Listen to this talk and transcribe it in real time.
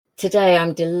Today,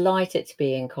 I'm delighted to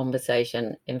be in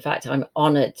conversation. In fact, I'm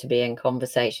honoured to be in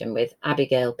conversation with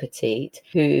Abigail Petit,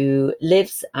 who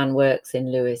lives and works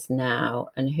in Lewes now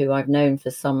and who I've known for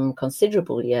some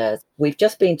considerable years. We've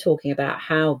just been talking about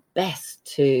how best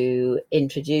to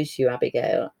introduce you,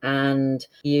 Abigail, and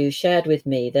you shared with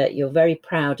me that you're very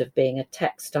proud of being a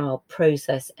textile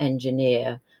process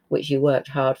engineer, which you worked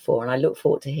hard for. And I look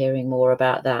forward to hearing more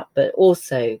about that, but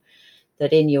also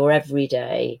that in your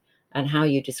everyday and how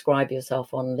you describe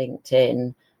yourself on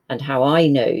LinkedIn and how I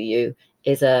know you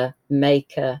is a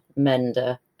maker,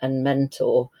 mender and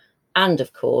mentor, and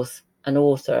of course, an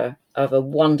author of a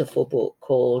wonderful book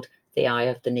called The Eye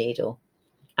of the Needle.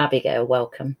 Abigail,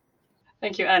 welcome.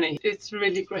 Thank you, Annie. It's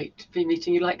really great to be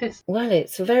meeting you like this. Well,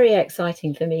 it's very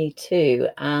exciting for me too.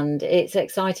 And it's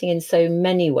exciting in so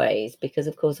many ways because,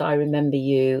 of course, I remember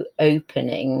you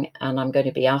opening, and I'm going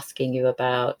to be asking you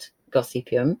about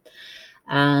Gossypium,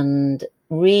 and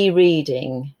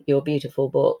rereading your beautiful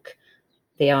book,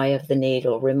 The Eye of the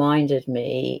Needle, reminded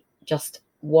me just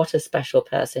what a special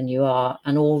person you are.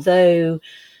 And although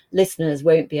listeners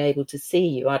won't be able to see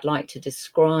you, I'd like to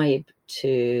describe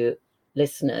to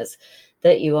listeners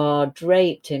that you are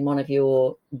draped in one of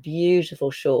your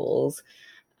beautiful shawls,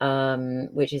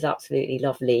 which is absolutely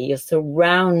lovely. You're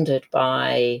surrounded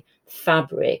by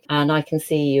fabric, and I can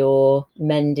see your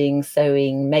mending,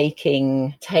 sewing,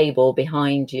 making table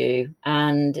behind you,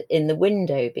 and in the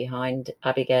window behind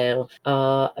Abigail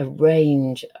are a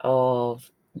range of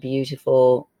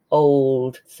beautiful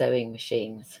old sewing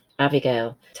machines.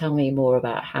 Abigail, tell me more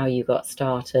about how you got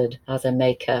started as a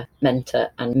maker, mentor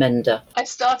and mender. I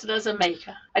started as a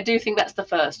maker. I do think that's the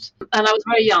first, and I was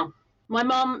very young. My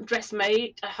mum dress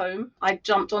made at home. I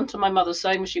jumped onto my mother's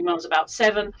sewing machine when I was about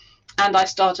 7, and I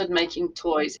started making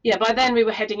toys. Yeah, by then we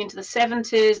were heading into the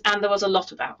 70s, and there was a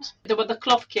lot about. There were the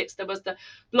cloth kits, there was the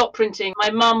block printing. My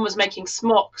mum was making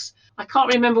smocks. I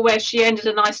can't remember where she ended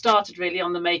and I started really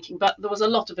on the making, but there was a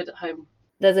lot of it at home.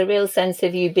 There's a real sense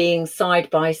of you being side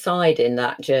by side in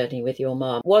that journey with your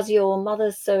mum. Was your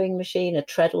mother's sewing machine a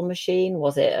treadle machine?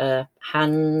 Was it a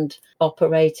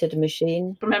hand-operated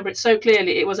machine? I remember it so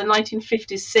clearly. It was a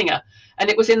 1950s Singer, and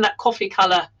it was in that coffee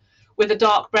colour with a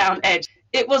dark brown edge.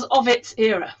 It was of its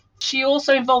era. She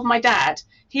also involved my dad.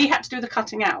 He had to do the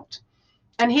cutting out.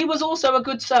 And he was also a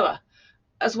good sewer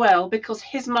as well, because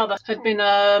his mother had been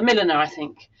a milliner, I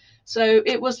think. So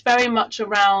it was very much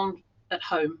around at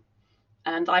home.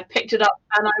 And I picked it up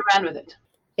and I ran with it.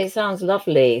 It sounds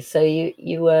lovely. So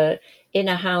you were in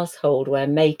a household where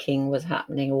making was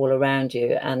happening all around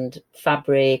you, and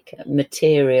fabric,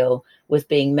 material was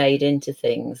being made into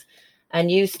things.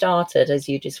 And you started, as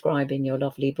you describe in your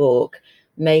lovely book,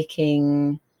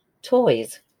 making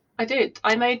toys. I did.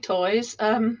 I made toys.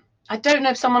 I don't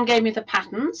know if someone gave me the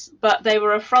patterns, but they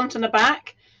were a front and a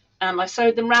back, and I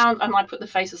sewed them round and I put the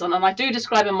faces on. And I do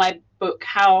describe in my book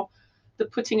how the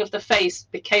putting of the face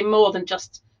became more than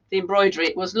just the embroidery.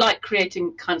 It was like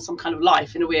creating some kind of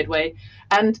life in a weird way.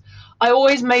 And I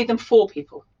always made them for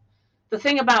people. The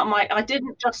thing about I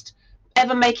didn't just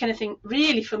ever make anything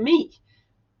really for me.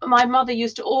 My mother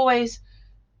used to always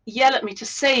yell at me to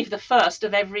save the first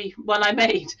of every one I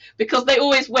made, because they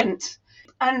always went.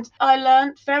 And I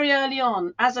learned very early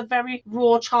on, as a very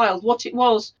raw child, what it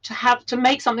was to have to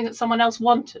make something that someone else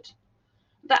wanted.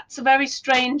 That's a very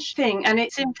strange thing, and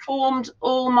it's informed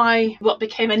all what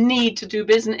became a need to do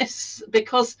business,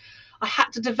 because I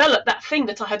had to develop that thing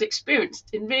that I had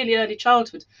experienced in really early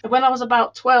childhood. When I was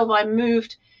about 12, I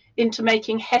moved into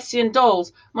making Hessian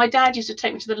dolls. My dad used to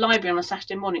take me to the library on a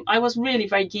Saturday morning. I was really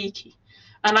very geeky.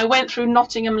 And I went through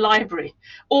Nottingham Library,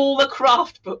 all the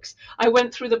craft books. I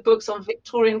went through the books on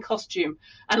Victorian costume,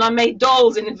 and I made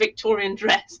dolls in a Victorian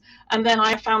dress. And then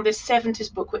I found this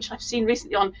 70s book, which I've seen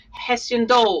recently, on Hessian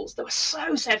dolls. They were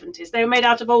so 70s. They were made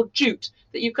out of old jute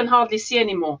that you can hardly see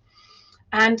anymore.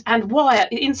 And wire.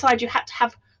 Inside you had to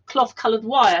have cloth-coloured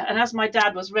wire. And as my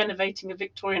dad was renovating a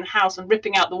Victorian house and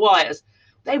ripping out the wires,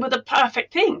 they were the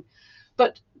perfect thing.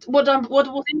 But what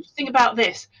was interesting about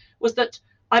this was that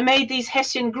I made these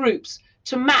Hessian groups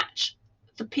to match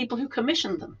the people who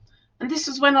commissioned them. And this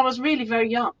is when I was really very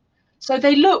young. So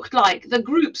they looked like the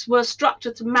groups were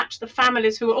structured to match the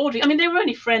families who were ordering. I mean, they were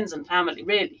only friends and family,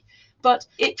 really. But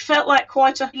it felt like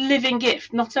quite a living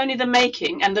gift, not only the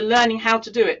making and the learning how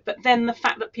to do it, but then the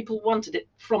fact that people wanted it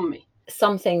from me.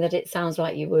 Something that it sounds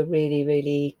like you were really,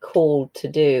 really called to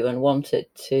do and wanted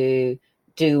to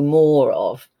do more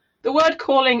of. The word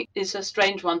calling is a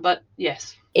strange one, but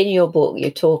yes. In your book,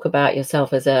 you talk about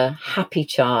yourself as a happy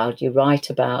child. You write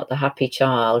about the happy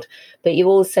child, but you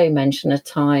also mention a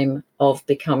time of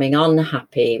becoming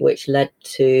unhappy, which led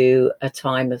to a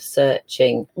time of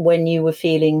searching when you were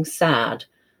feeling sad.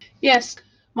 Yes,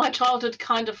 my childhood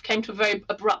kind of came to a very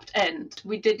abrupt end.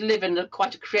 We did live in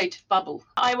quite a creative bubble.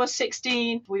 I was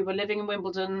 16, we were living in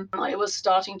Wimbledon. I was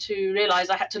starting to realise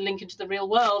I had to link into the real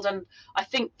world, and I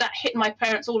think that hit my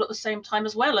parents all at the same time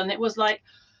as well. And it was like,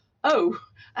 oh,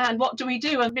 and what do we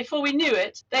do? And before we knew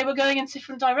it, they were going in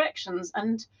different directions.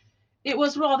 And it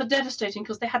was rather devastating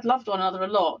because they had loved one another a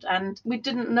lot and we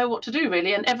didn't know what to do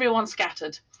really, and everyone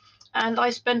scattered. And I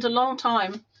spent a long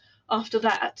time after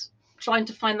that trying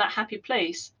to find that happy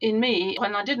place in me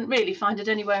when I didn't really find it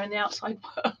anywhere in the outside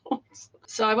world.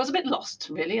 So I was a bit lost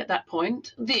really at that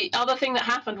point. The other thing that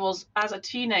happened was, as a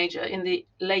teenager in the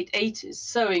late 80s,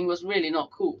 sewing was really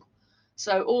not cool.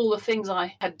 So all the things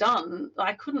I had done,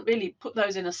 I couldn't really put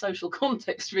those in a social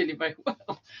context really very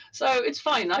well. So it's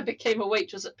fine. I became a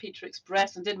waitress at Pizza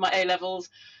Express and did my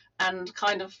A-levels and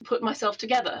kind of put myself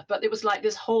together. But it was like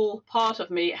this whole part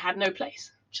of me had no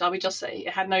place, shall we just say.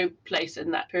 It had no place in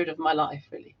that period of my life,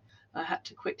 really. I had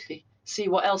to quickly see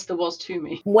what else there was to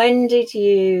me. When did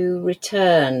you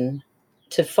return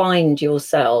to find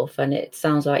yourself? And it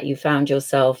sounds like you found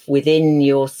yourself within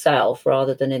yourself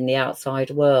rather than in the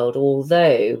outside world,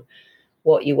 although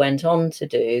what you went on to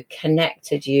do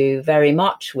connected you very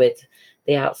much with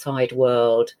the outside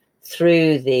world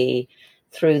through the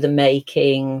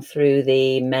making, through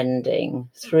the mending,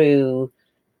 through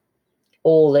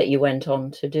all that you went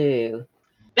on to do.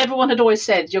 Everyone had always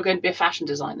said you're going to be a fashion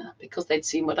designer because they'd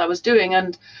seen what I was doing,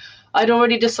 and I'd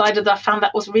already decided that I found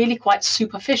that was really quite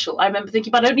superficial. I remember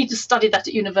thinking, but I don't need to study that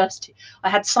at university. I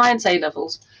had science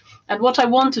A-levels, and what I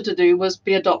wanted to do was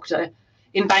be a doctor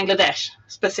in Bangladesh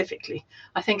specifically.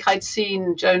 I think I'd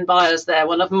seen Joan Byers there,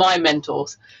 one of my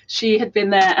mentors. She had been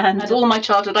there, and all my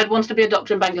childhood I'd wanted to be a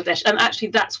doctor in Bangladesh. And actually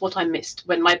that's what I missed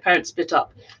when my parents split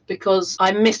up, because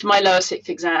I missed my lower sixth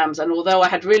exams. And although I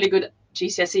had really good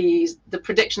GCSEs, the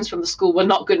predictions from the school were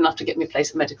not good enough to get me a place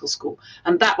at medical school.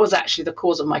 And that was actually the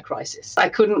cause of my crisis. I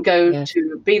couldn't go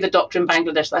to be the doctor in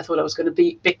Bangladesh that I thought I was going to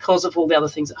be because of all the other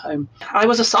things at home. I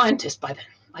was a scientist by then.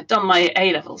 I'd done my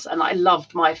A-levels and I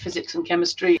loved my physics and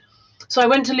chemistry. So I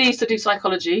went to Leeds to do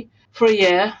psychology for a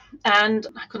year and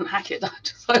I couldn't hack it.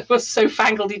 I was so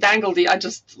fangledy-dangledy.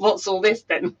 What's all this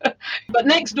then? But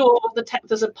next door,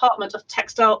 there's a department of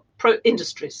textile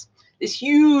industries. This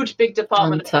huge, big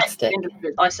department of textile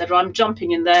industries. I said, well, I'm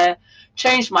jumping in there,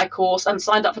 changed my course and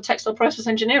signed up for textile process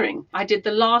engineering. I did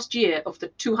the last year of the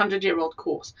 200-year-old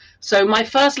course. So my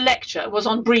first lecture was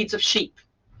on breeds of sheep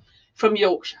from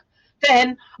Yorkshire.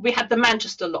 Then we had the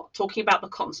Manchester lot talking about the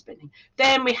cotton spinning.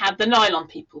 Then we had the nylon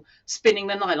people spinning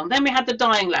the nylon. Then we had the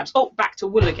dyeing labs. Oh, back to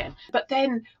wool again. But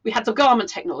then we had the garment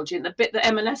technology and the bit that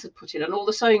M&S had put in and all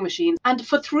the sewing machines. And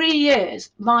for 3 years,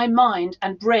 my mind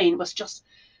and brain was just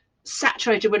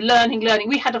saturated with learning.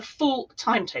 We had a full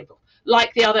timetable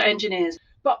like the other engineers.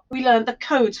 But we learned the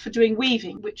codes for doing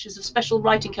weaving, which is a special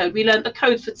writing code. We learned the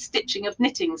codes for stitching of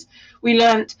knittings. We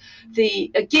learned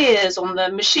the gears on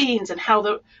the machines and how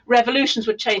the revolutions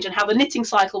would change and how the knitting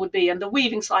cycle would be and the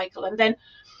weaving cycle. And then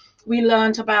we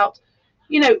learned about,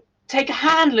 take a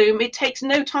hand loom. It takes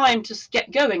no time to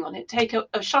get going on it. Take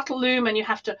a shuttle loom and you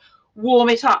have to warm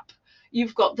it up.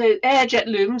 You've got the airjet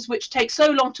looms, which take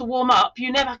so long to warm up,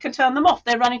 you never can turn them off.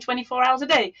 They're running 24 hours a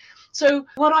day. So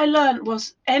what I learned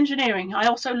was engineering. I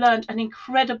also learned an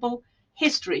incredible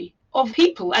history of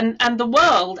people and the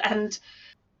world, and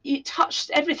it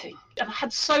touched everything. And I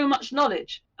had so much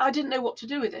knowledge. I didn't know what to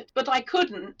do with it, but I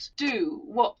couldn't do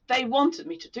what they wanted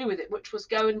me to do with it, which was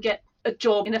go and get a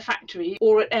job in a factory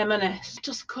or at M&S.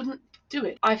 Just couldn't do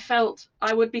it. I felt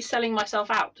I would be selling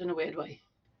myself out in a weird way.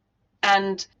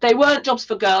 And they weren't jobs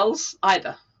for girls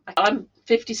either. I'm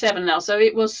 57 now, so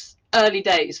it was early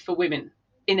days for women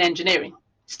in engineering.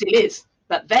 Still is.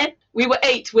 But then we were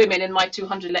 8 women in my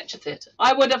 200 lecture theatre.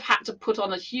 I would have had to put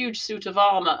on a huge suit of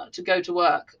armour to go to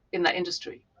work in that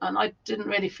industry. And I didn't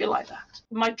really feel like that.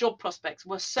 My job prospects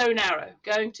were so narrow.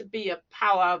 Going to be a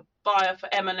power buyer for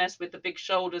M&S with the big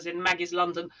shoulders in Maggie's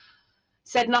London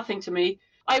said nothing to me.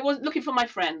 I was looking for my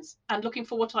friends and looking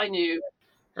for what I knew.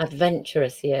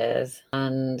 Adventurous years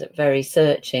and very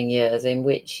searching years in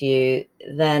which you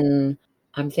then,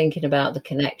 I'm thinking about the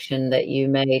connection that you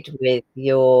made with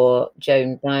your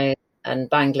Joan Byers and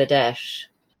Bangladesh.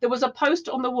 There was a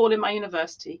poster on the wall in my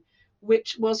university,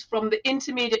 which was from the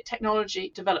Intermediate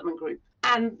Technology Development Group.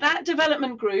 And that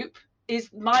development group is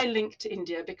my link to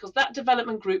India, because that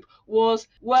development group was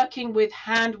working with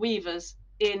hand weavers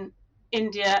in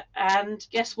India, and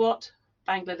guess what?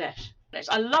 Bangladesh.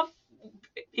 I love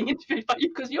being interviewed by you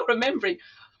because you're remembering.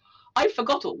 I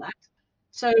forgot all that.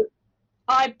 So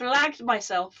I blagged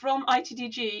myself from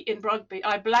ITDG in Rugby.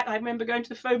 I remember going to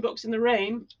the phone box in the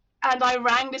rain, and I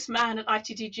rang this man at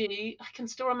ITDG. I can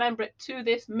still remember it to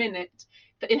this minute.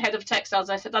 In head of textiles,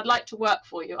 I said, "I'd like to work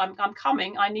for you. I'm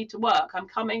coming. I need to work. I'm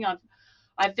coming.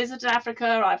 I've visited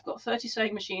Africa. I've got 30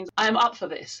 sewing machines. I'm up for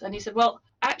this." And he said, "Well,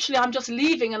 actually, I'm just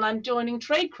leaving and I'm joining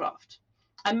Tradecraft.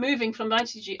 I'm moving from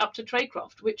ITG up to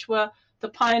Tradecraft, which were the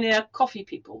pioneer coffee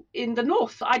people in the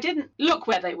north." I didn't look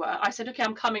where they were. I said, "Okay,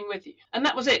 I'm coming with you." And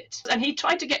that was it. And he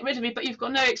tried to get rid of me, "But you've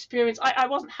got no experience." I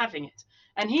wasn't having it.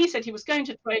 And he said he was going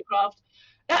to Tradecraft.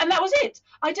 And that was it.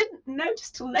 I didn't notice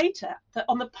till later that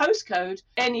on the postcode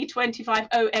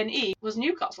NE250NE was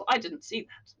Newcastle. I didn't see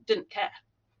that, didn't care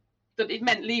that it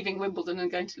meant leaving Wimbledon and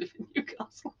going to live in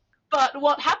Newcastle. But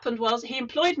what happened was he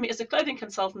employed me as a clothing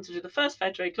consultant to do the first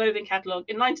Fairtrade clothing catalogue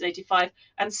in 1985.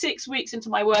 And 6 weeks into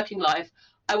my working life,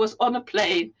 I was on a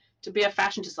plane to be a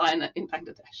fashion designer in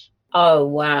Bangladesh. Oh,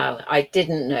 wow. I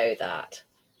didn't know that.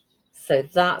 So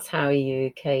that's how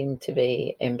you came to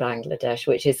be in Bangladesh,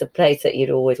 which is a place that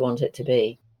you'd always wanted to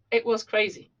be. It was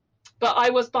crazy. But I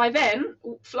was by then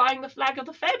flying the flag of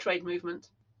the Fairtrade movement,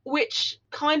 which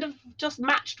kind of just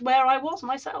matched where I was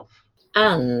myself.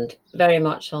 And very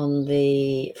much on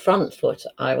the front foot,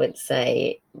 I would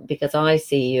say, because I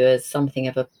see you as something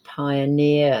of a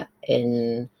pioneer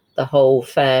in the whole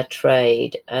fair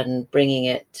trade and bringing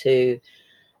it to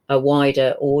a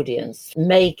wider audience,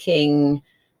 making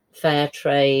fair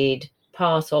trade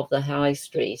part of the high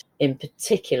street, in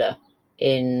particular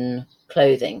in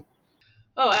clothing.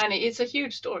 Oh, Annie, it's a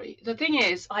huge story. The thing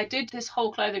is, I did this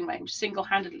whole clothing range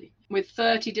single-handedly with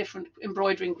 30 different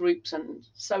embroidering groups and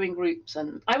sewing groups.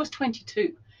 And I was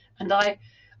 22 and I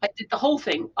did the whole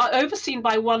thing, overseen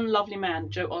by one lovely man,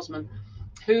 Joe Osman,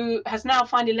 who has now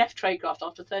finally left Tradecraft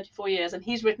after 34 years. And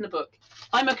he's written a book.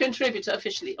 I'm a contributor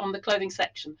officially on the clothing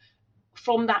section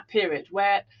from that period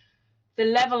where the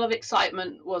level of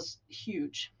excitement was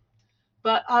huge.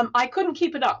 But I couldn't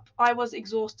keep it up. I was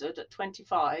exhausted at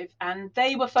 25, and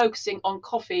they were focusing on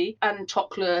coffee and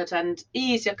chocolate and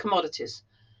easier commodities.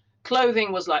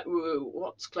 Clothing was like, whoa,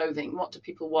 what's clothing? What do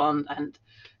people want? And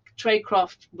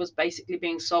Tradecraft was basically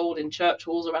being sold in church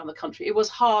halls around the country. It was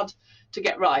hard to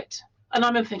get right. And I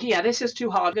remember thinking, yeah, this is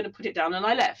too hard. I'm going to put it down. And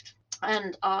I left.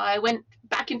 And I went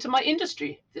back into my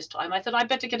industry this time. I thought I'd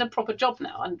better get a proper job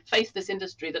now and face this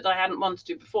industry that I hadn't wanted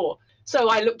to before. So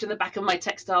I looked in the back of my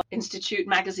Textile Institute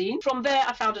magazine. From there,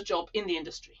 I found a job in the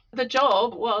industry. The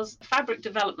job was fabric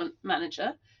development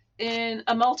manager in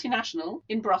a multinational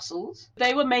in Brussels.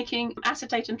 They were making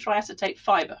acetate and triacetate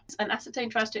fiber. And acetate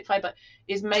and triacetate fiber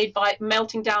is made by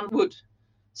melting down wood.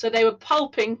 So they were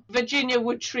pulping Virginia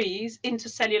wood trees into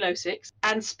cellulosics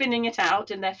and spinning it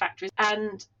out in their factories.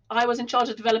 And I was in charge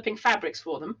of developing fabrics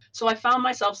for them. So I found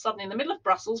myself suddenly in the middle of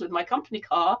Brussels with my company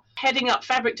car, heading up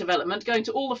fabric development, going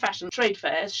to all the fashion trade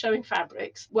fairs, showing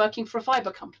fabrics, working for a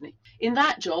fiber company. In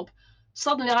that job,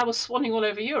 suddenly I was swanning all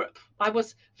over Europe. I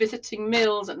was visiting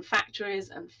mills and factories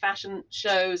and fashion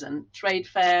shows and trade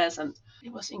fairs, and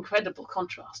it was incredible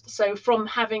contrast. So from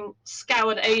having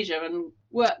scoured Asia and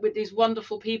worked with these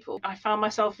wonderful people, I found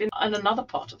myself in another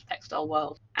part of the textile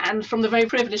world. And from the very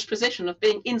privileged position of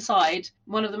being inside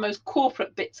one of the most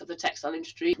corporate bits of the textile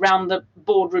industry, round the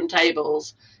boardroom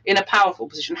tables, in a powerful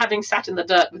position, having sat in the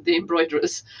dirt with the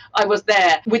embroiderers, I was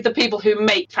there with the people who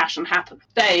make fashion happen.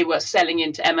 They were selling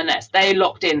into M&S. They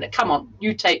locked in, come on,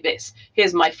 you take this.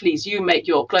 Here's my fleece. You make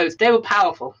your clothes. They were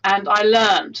powerful. And I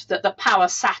learned that the power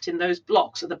sat in those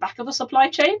blocks at the back of the supply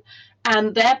chain.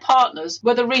 And their partners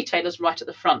were the retailers right at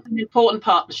the front, an important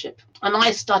partnership. And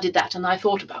I studied that and I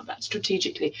thought about that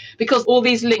strategically because all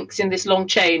these links in this long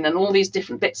chain and all these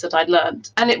different bits that I'd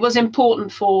learned. And it was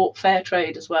important for fair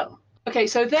trade as well. Okay,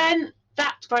 so then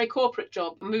that very corporate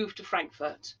job moved to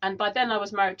Frankfurt. And by then I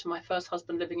was married to my first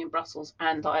husband living in Brussels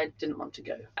and I didn't want to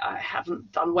go. I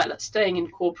haven't done well at staying in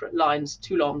corporate lines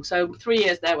too long. So 3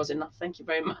 years there was enough. Thank you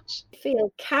very much. I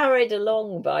feel carried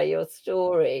along by your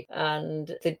story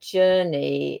and the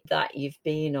journey that you've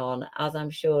been on, as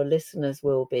I'm sure listeners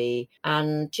will be,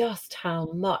 and just how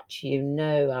much you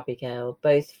know, Abigail,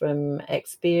 both from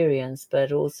experience,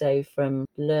 but also from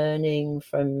learning,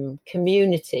 from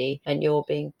community, and you're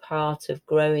being part of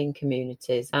growing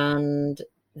communities and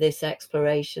this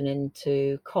exploration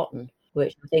into cotton,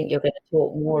 which I think you're going to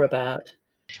talk more about.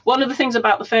 One of the things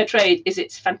about the fair trade is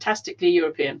it's fantastically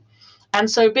European. And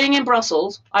so being in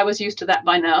Brussels, I was used to that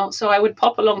by now. So I would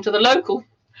pop along to the local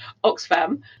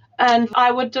Oxfam and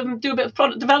I would do a bit of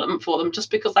product development for them just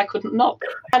because I couldn't not.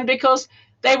 And because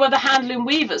They were the handloom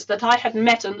weavers that I had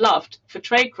met and loved for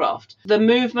tradecraft. The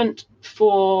movement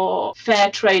for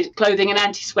fair trade clothing and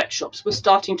anti-sweatshops was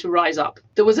starting to rise up.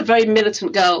 There was a very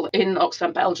militant girl in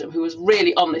Oxfam, Belgium, who was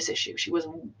really on this issue. She was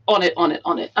on it.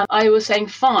 And I was saying,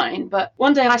 fine. But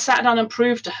one day I sat down and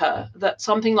proved to her that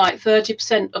something like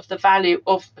 30% of the value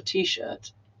of a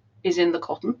T-shirt is in the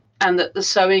cotton, and that the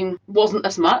sewing wasn't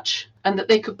as much, and that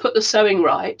they could put the sewing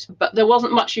right, but there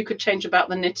wasn't much you could change about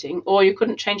the knitting, or you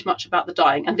couldn't change much about the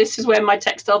dyeing. And this is where my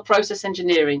textile process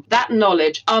engineering, that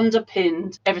knowledge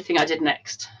underpinned everything I did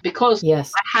next, because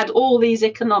Yes. I had all these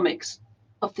economics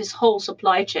of this whole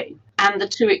supply chain and the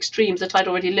two extremes that I'd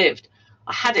already lived.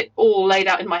 I had it all laid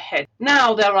out in my head.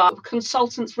 Now there are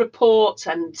consultants' reports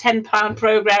and £10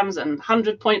 programs and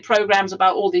 100-point programs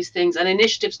about all these things and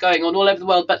initiatives going on all over the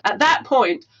world. But at that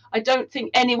point, I don't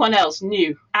think anyone else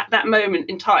knew at that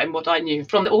moment in time what I knew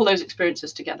from all those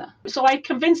experiences together. So I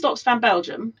convinced Oxfam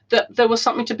Belgium that there was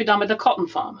something to be done with the cotton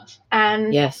farmers.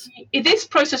 And Yes. This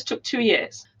process took 2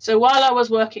 years. So while I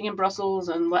was working in Brussels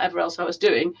and whatever else I was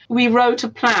doing, we wrote a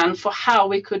plan for how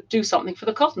we could do something for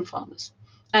the cotton farmers.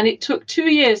 And it took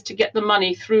 2 years to get the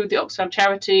money through the Oxfam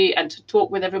charity and to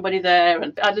talk with everybody there.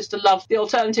 And I just loved the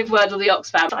alternative word of the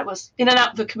Oxfam. I was in and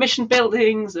out of the commission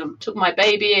buildings and took my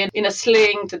baby in a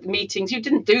sling to the meetings. You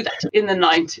didn't do that in the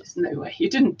 90s. No way. You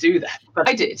didn't do that. But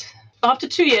I did. After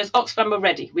 2 years, Oxfam were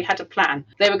ready. We had a plan.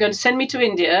 They were going to send me to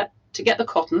India to get the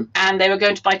cotton, and they were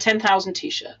going to buy 10,000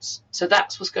 T-shirts. So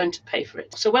that was going to pay for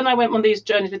it. So when I went on these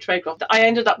journeys with tradecraft, I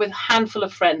ended up with a handful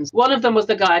of friends. One of them was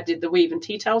the guy I did the weave and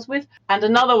tea towels with, and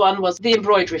another one was the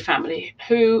embroidery family,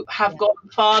 who have gone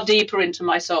far deeper into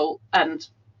my soul and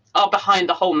are behind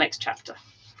the whole next chapter.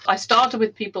 I started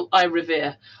with people I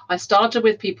revere. I started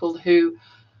with people who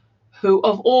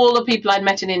of all the people I'd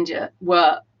met in India,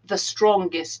 were the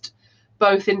strongest,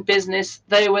 both in business.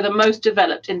 They were the most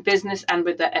developed in business and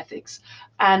with their ethics.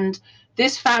 And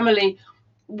this family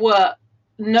were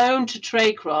known to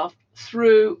tradecraft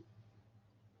through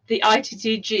the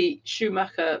ITTG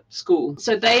Schumacher School.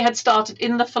 So they had started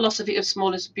in the philosophy of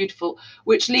small is beautiful,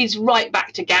 which leads right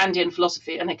back to Gandhian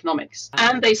philosophy and economics.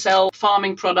 And they sell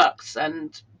farming products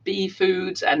and bee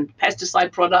foods and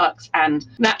pesticide products and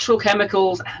natural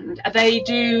chemicals. And they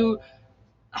do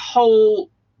a whole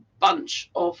bunch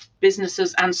of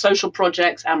businesses and social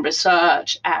projects and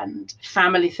research and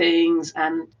family things,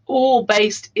 and all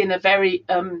based in a very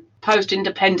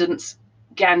post-independence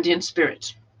Gandhian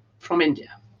spirit from India.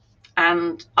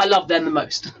 And I love them the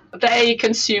most. They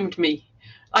consumed me.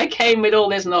 I came with all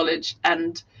this knowledge,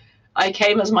 and I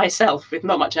came as myself with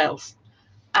not much else.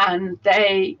 And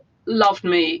they loved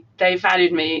me, they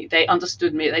valued me, they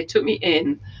understood me, they took me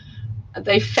in,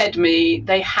 they fed me,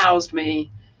 they housed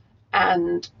me,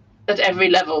 and at every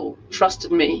level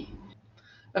trusted me.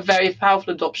 A very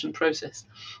powerful adoption process,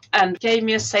 and gave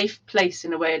me a safe place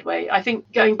in a weird way. I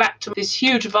think going back to this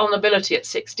huge vulnerability at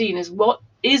 16 is what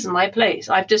is my place.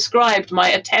 I've described my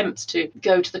attempts to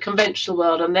go to the conventional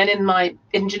world, and then in my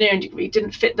engineering degree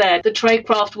didn't fit there. The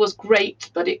tradecraft was great,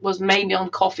 but it was mainly on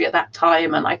coffee at that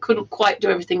time, and I couldn't quite do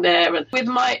everything there. And with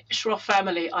my Shroff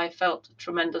family, I felt a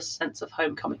tremendous sense of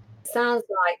homecoming. Sounds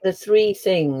like the three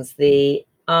things: the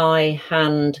eye,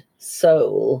 hand,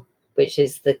 soul, which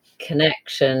is the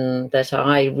connection that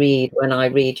I read when I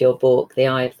read your book, The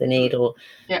Eye of the Needle.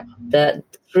 Yeah. That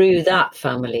through that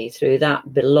family, through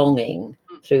that belonging,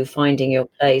 through finding your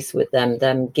place with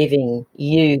them giving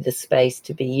you the space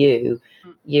to be you,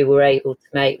 you were able to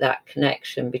make that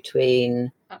connection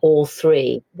between all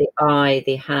three: the eye,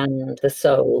 the hand, the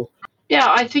soul. Yeah,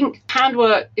 I think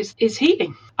handwork is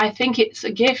healing. I think it's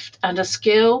a gift and a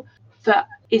skill that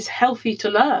is healthy to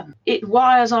learn. It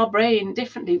wires our brain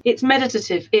differently. It's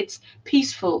meditative, it's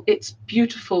peaceful, it's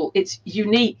beautiful, it's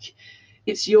unique,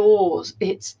 it's yours.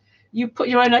 It's you put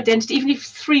your own identity. Even if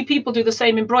three people do the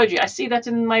same embroidery, I see that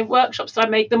in my workshops. I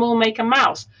make them all make a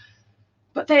mouse,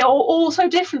 but they are all so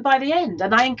different by the end,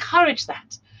 and I encourage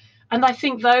that. And I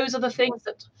think those are the things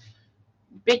that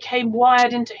became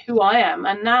wired into who I am.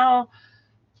 And now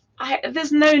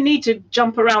there's no need to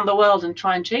jump around the world and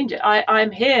try and change it.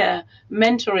 I'm here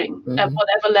mentoring at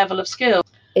whatever level of skill.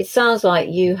 It sounds like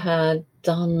you had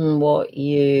done what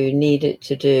you needed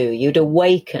to do. You'd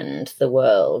awakened the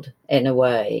world in a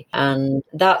way. And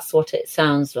that's what it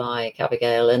sounds like,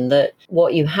 Abigail. And that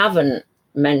what you haven't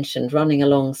mentioned running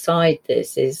alongside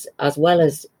this is, as well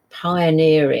as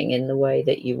pioneering in the way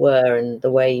that you were and the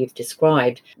way you've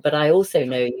described, but I also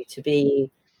know you to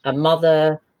be a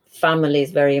mother. Family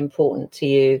is very important to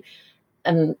you,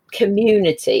 and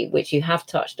community, which you have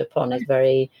touched upon, is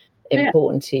very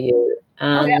important to you.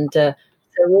 And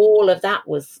So all of that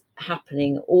was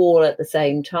happening all at the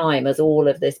same time as all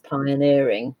of this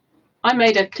pioneering. I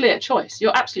made a clear choice.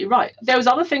 You're absolutely right. Those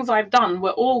other things I've done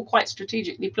were all quite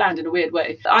strategically planned in a weird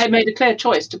way. I made a clear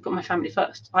choice to put my family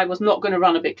first. I was not going to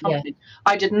run a big company. Yeah.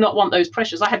 I did not want those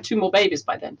pressures. I had 2 more babies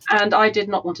by then, and I did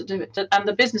not want to do it. And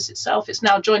the business itself is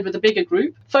now joined with a bigger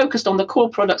group, focused on the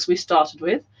core products we started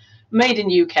with, made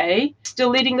in UK, still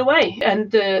leading the way.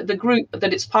 And the group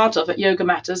that it's part of at Yoga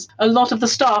Matters, a lot of the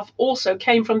staff also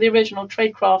came from the original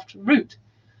Tradecraft route.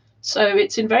 So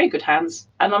it's in very good hands,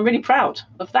 and I'm really proud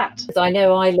of that. I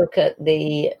know I look at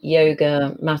the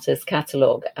Yoga Matters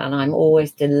catalogue, and I'm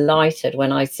always delighted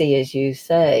when I see, as you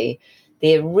say,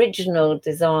 the original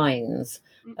designs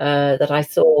that I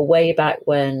saw way back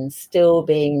when, still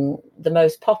being the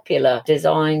most popular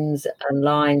designs and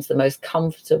lines, the most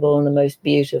comfortable and the most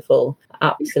beautiful.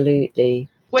 Absolutely.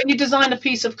 When you design a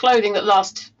piece of clothing that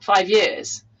lasts 5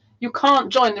 years, you can't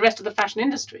join the rest of the fashion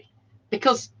industry,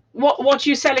 because what are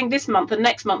you selling this month and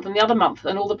next month and the other month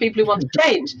and all the people who want to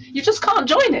change? You just can't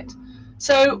join it.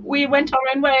 So we went our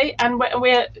own way, and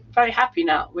we're very happy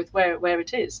now with where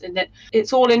it is, and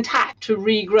it's all intact to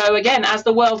regrow again as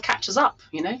the world catches up,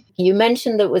 you know. You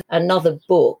mentioned there was another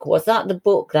book. Was that the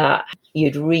book that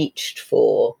you'd reached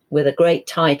for with a great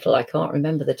title? I can't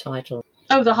remember the title.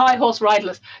 Oh, The High Horse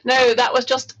Riderless. No,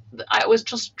 I was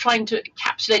just trying to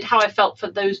encapsulate how I felt for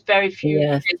those very few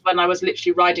years when I was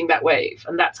literally riding that wave,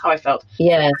 and that's how I felt.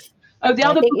 Yes. Oh, the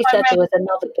other I think book you said there was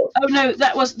another book. Oh no,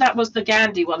 that was the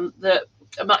Gandhi one,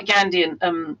 about Gandhi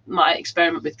and My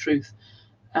Experiment with Truth,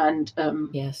 and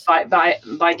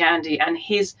by Gandhi, and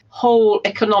his whole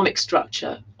economic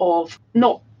structure of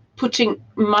not putting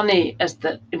money as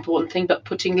the important thing, but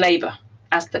putting labour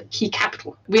as the key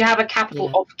capital. We have a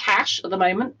capital of cash at the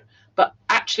moment, but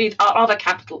actually our other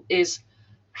capital is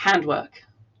handwork,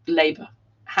 labour,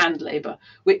 hand labour,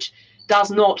 which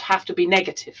does not have to be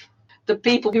negative. The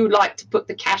people who like to put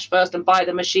the cash first and buy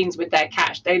the machines with their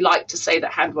cash, they like to say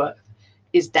that handwork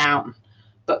is down.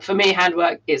 But for me,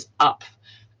 handwork is up.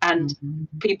 And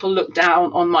people look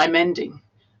down on my mending.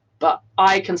 But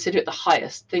I consider it the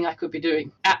highest thing I could be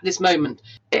doing at this moment.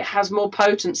 It has more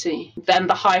potency than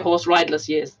the high horse riderless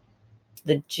years.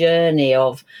 The journey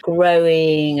of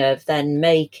growing, of then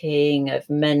making, of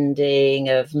mending,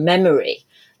 of memory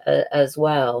as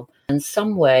well. And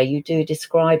somewhere you do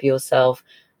describe yourself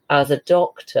as a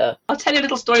doctor. I'll tell you a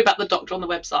little story about the doctor on the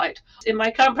website. In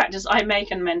my current practice, I make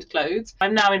and mend clothes.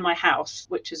 I'm now in my house,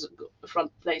 which is a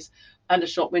front place and a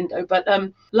shop window. But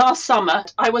last summer,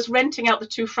 I was renting out the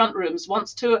 2 front rooms,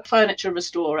 once to a furniture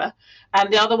restorer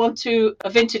and the other one to a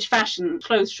vintage fashion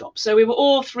clothes shop. So we were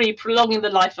all 3 prolonging the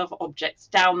life of objects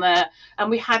down there. And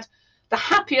we had the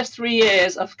happiest 3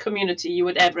 years of community you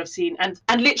would ever have seen. And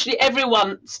literally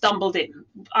everyone stumbled in,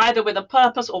 either with a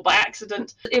purpose or by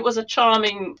accident. It was a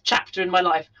charming chapter in my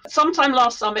life. Sometime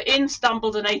last summer, in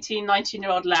stumbled an 18,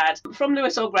 19-year-old lad from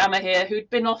Lewis or Grammar here, who'd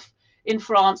been off in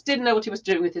France, didn't know what he was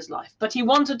doing with his life, but he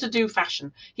wanted to do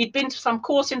fashion. He'd been to some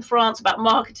course in France about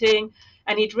marketing,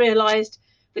 and he'd realized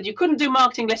that you couldn't do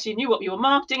marketing unless you knew what you were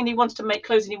marketing, and he wanted to make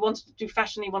clothes, and he wanted to do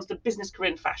fashion, he wanted a business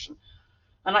career in fashion.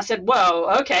 And I said,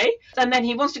 well, okay. And then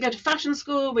he wants to go to fashion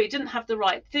school, but he didn't have the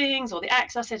right things or the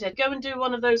access. I said, go and do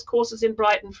one of those courses in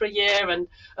Brighton for a year and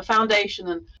a foundation.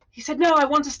 And he said, no, I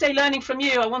want to stay learning from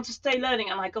you. I want to stay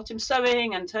learning. And I got him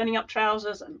sewing and turning up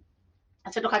trousers. And I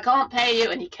said, look, I can't pay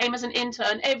you. And he came as an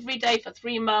intern every day for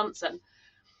 3 months and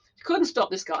couldn't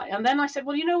stop this guy. And then I said,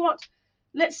 well, you know what?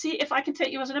 Let's see if I can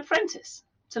take you as an apprentice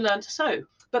to learn to sew.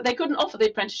 But they couldn't offer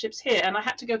the apprenticeships here. And I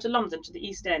had to go to London, to the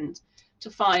East End, to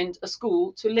find a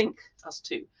school to link us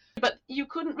to. But you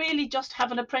couldn't really just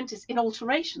have an apprentice in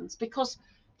alterations, because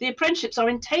the apprenticeships are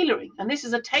in tailoring. And this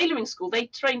is a tailoring school. They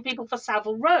train people for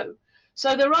Savile Row.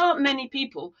 So there aren't many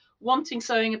people wanting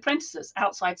sewing apprentices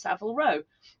outside Savile Row.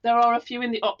 There are a few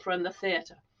in the opera and the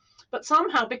theatre. But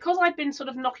somehow, because I'd been sort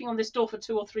of knocking on this door for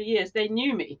 2 or 3 years, they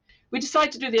knew me. We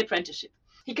decided to do the apprenticeship.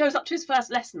 He goes up to his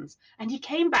first lessons and he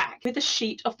came back with a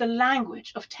sheet of the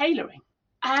language of tailoring.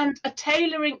 And a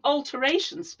tailoring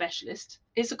alteration specialist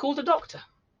is called a doctor.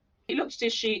 He looked at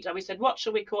his sheet and we said, what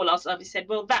shall we call ourselves? He said,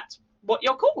 well, that's what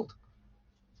you're called.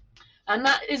 And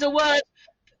that is a word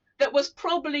that was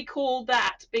probably called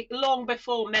that long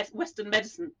before Western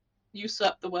medicine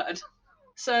usurped the word.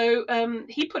 So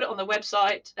he put it on the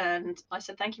website and I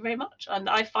said, thank you very much. And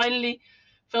I finally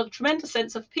felt a tremendous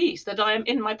sense of peace that I am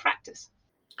in my practice.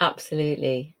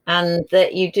 Absolutely. And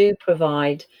that you do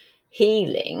provide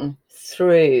healing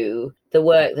through the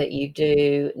work that you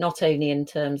do, not only in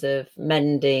terms of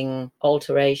mending,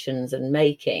 alterations and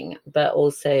making, but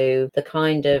also the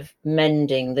kind of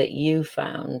mending that you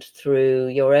found through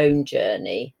your own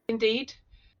journey. Indeed.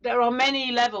 There are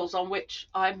many levels on which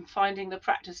I'm finding the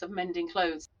practice of mending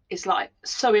clothes is like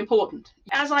so important.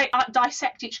 As I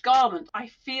dissect each garment, I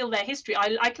feel their history.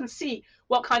 I can see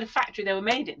what kind of factory they were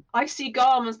made in. I see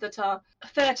garments that are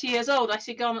 30 years old. I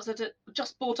see garments that are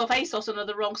just bought off ASOS and are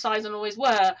the wrong size and always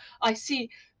were. I see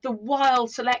the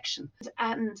wild selection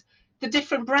and the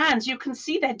different brands. You can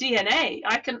see their DNA.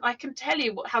 I can tell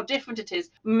you how different it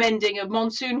is mending a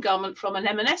monsoon garment from an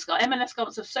M&S garment. M&S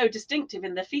garments are so distinctive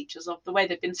in their features of the way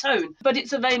they've been sewn, but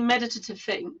it's a very meditative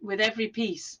thing. With every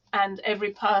piece and every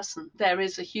person, there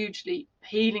is a hugely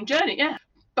healing journey. Yeah,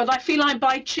 but I feel like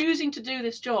by choosing to do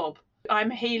this job, I'm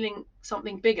healing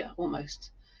something bigger almost.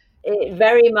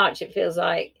 It feels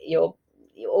like you're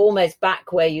almost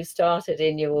back where you started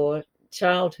in your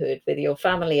childhood with your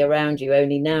family around you,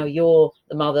 only now you're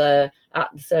the mother at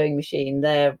the sewing machine,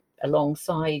 there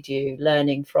alongside you,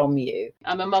 learning from you.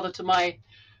 I'm a mother to my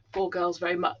 4 girls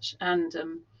very much, and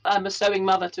I'm a sewing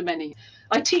mother to many.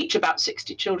 I teach about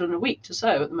 60 children a week to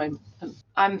sew at the moment, and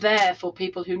I'm there for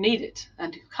people who need it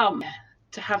and who come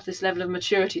to have this level of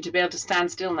maturity to be able to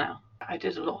stand still now. I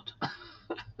did a lot.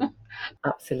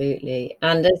 Absolutely.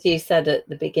 And as you said at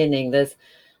the beginning, there's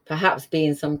perhaps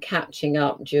been some catching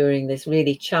up during this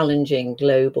really challenging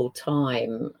global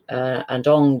time and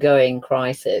ongoing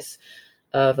crisis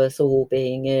of us all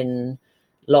being in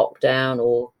lockdown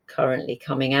or currently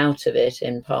coming out of it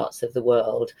in parts of the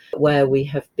world, where we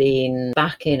have been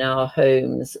back in our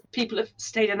homes. People have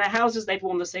stayed in their houses, they've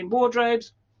worn the same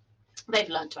wardrobes, they've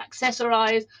learned to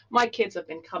accessorize. My kids have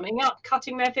been coming up,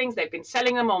 cutting their things, they've been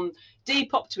selling them on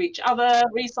Depop to each other,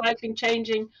 recycling,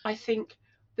 changing. I think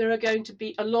there are going to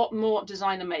be a lot more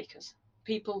designer makers,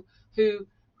 people who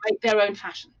make their own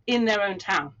fashion in their own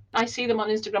town. I see them on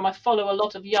Instagram. I follow a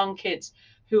lot of young kids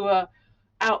who are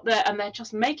out there and they're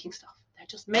just making stuff. They're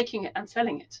just making it and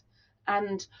selling it.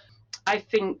 And I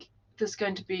think there's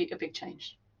going to be a big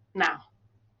change now.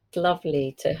 It's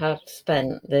lovely to have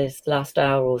spent this last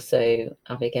hour or so,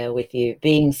 Abigail, with you,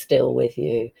 being still with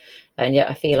you. And yet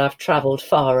I feel I've travelled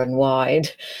far and wide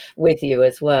with you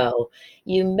as well.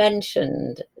 You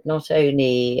mentioned not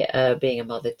only being a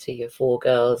mother to your 4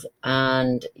 girls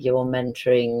and your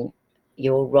mentoring,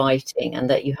 your writing, and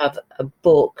that you have a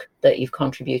book that you've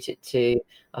contributed to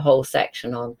a whole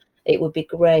section on. It would be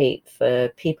great for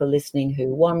people listening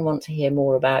who, one, want to hear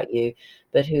more about you,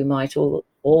 but who might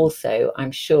also,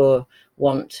 I'm sure,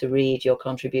 want to read your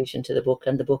contribution to the book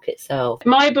and the book itself.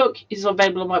 My book is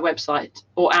available on my website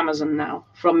or Amazon now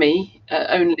from me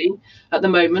only at the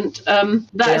moment. The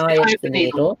Eye of the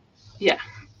Needle. Yeah.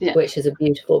 Which is a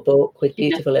beautiful book with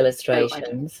beautiful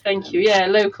illustrations. Thank you. Yeah, a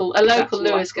local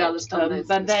Lewis girl has done those.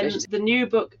 And then the new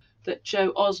book that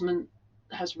Jo Osman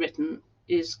has written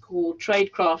is called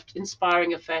Tradecraft: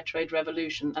 Inspiring a Fair Trade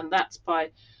Revolution, and that's by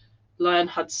Lion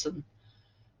Hudson,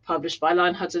 published by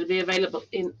Lion Hudson. It'll be available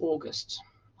in August.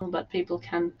 But people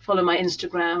can follow my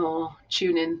Instagram or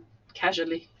tune in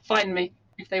casually, find me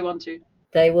if they want to.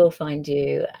 They will find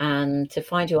you, and to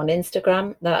find you on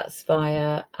Instagram, that's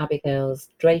via Abigail's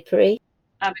Drapery.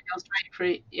 Abigail's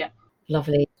Drapery, yeah.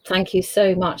 Lovely. Thank you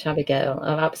so much, Abigail.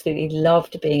 I've absolutely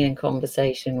loved being in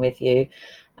conversation with you,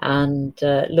 and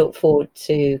look forward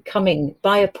to coming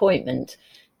by appointment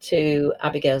to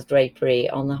Abigail's Drapery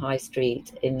on the High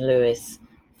Street in Lewes.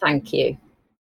 Thank you.